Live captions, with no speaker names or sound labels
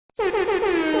Yeah.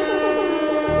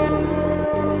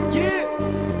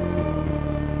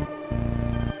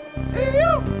 Hey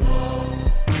yo.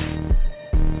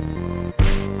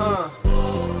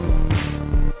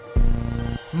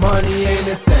 Money ain't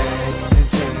a thing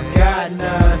until you got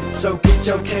none. So get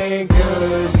your canned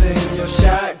goods and your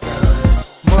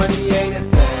shotguns. Money ain't a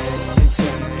thing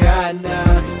until you got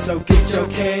none. So get your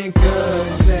canned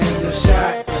goods and your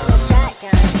shotguns.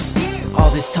 All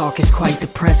this talk is quite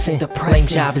depressing. Lame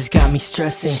job has got me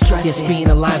stressing. Yes, being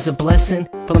alive's a blessing,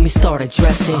 but let me start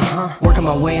addressing. Working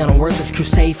my way on a worthless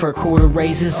crusade for a quarter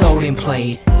raises Odin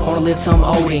played. Wanna live till I'm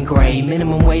old and gray.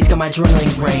 Minimum wage got my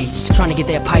adrenaline raised. Trying to get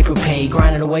that piper paid,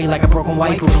 grinding away like a broken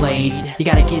wiper blade. You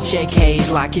gotta get your K's,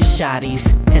 lock your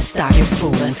shotties, and stock your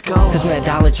food. Let's go. Cause when that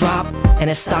dollar drop and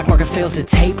that stock market fails to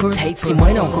taper, see,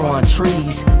 money don't grow on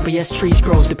trees, but yes, trees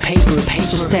grows to paper.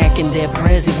 So stacking their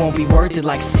prayers, it won't be worth it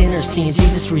like sinners seeing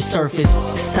Jesus resurface.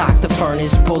 Stock the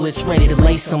furnace, bullets ready to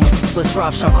lace them. Let's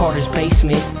rob Sean Carter's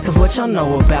basement. Cause what y'all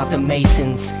know about the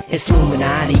Masons? It's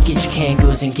Illuminati. Get your canned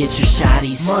goods and get your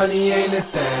shotties. Money ain't a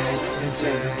thing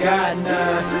until you got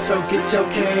none. So get your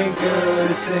canned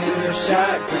goods and your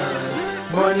shotguns.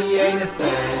 Money ain't a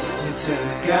thing until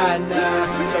you got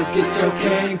none. So get your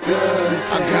canned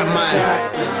goods and your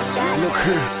shotguns. Look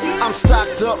here, I'm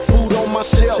stocked up, food on my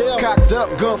shelf, cocked up,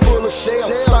 gun full of shells.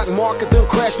 Stock market done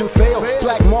crashed and fell.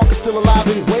 Black market still alive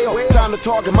and well. Time to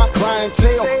target my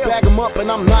clientele. Bag them up and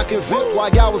I'm knocking zips while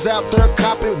y'all was out there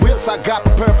copping whips. I got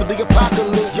prepared for the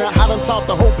apocalypse. Now I done taught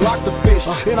the whole block to fish.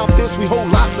 In our fists we hold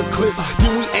lots of clips.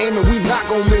 Then we aim and we not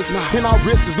gon' miss. In our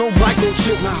wrists is no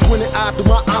microchips. Squinting eye through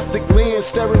my optic lens,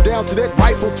 staring down to that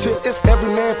rifle tip. It's every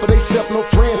man for theyself, no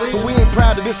friend. So we ain't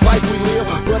proud of this life we live,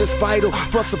 but it's vital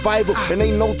for survival. And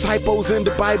ain't no typos in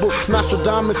the Bible.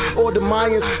 Nostradamus or the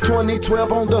Mayans.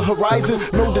 2012 on the horizon.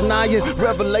 No denying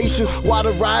revelations.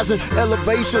 Water rising,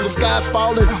 elevation. The sky's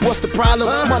falling. What's the problem?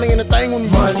 Money ain't a thing when you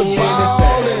used to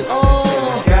ballin'.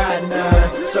 Got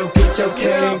none. So get your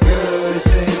canned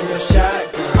goods and your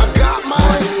shotguns. I got mine.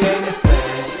 Money ain't a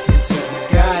thing until you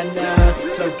got none.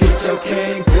 So get your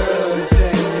canned goods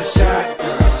and your shotguns.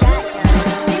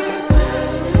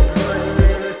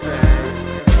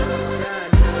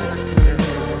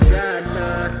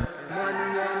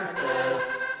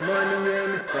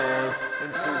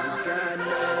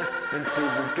 Until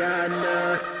you got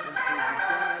none.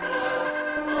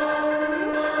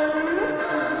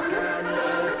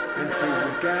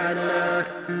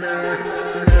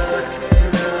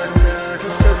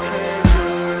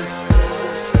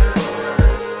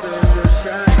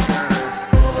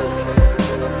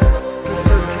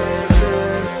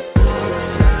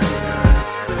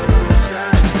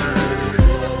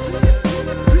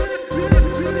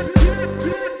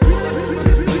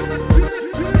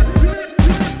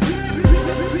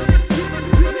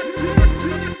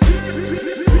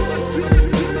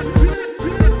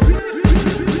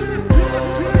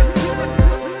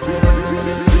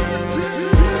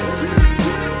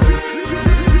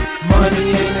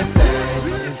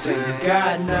 Until you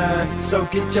got none. So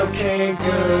get your canned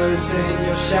goods and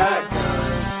your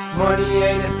shotguns. Money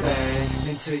ain't a thing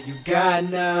until you got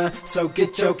none. So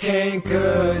get your canned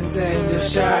goods and your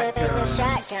shotguns.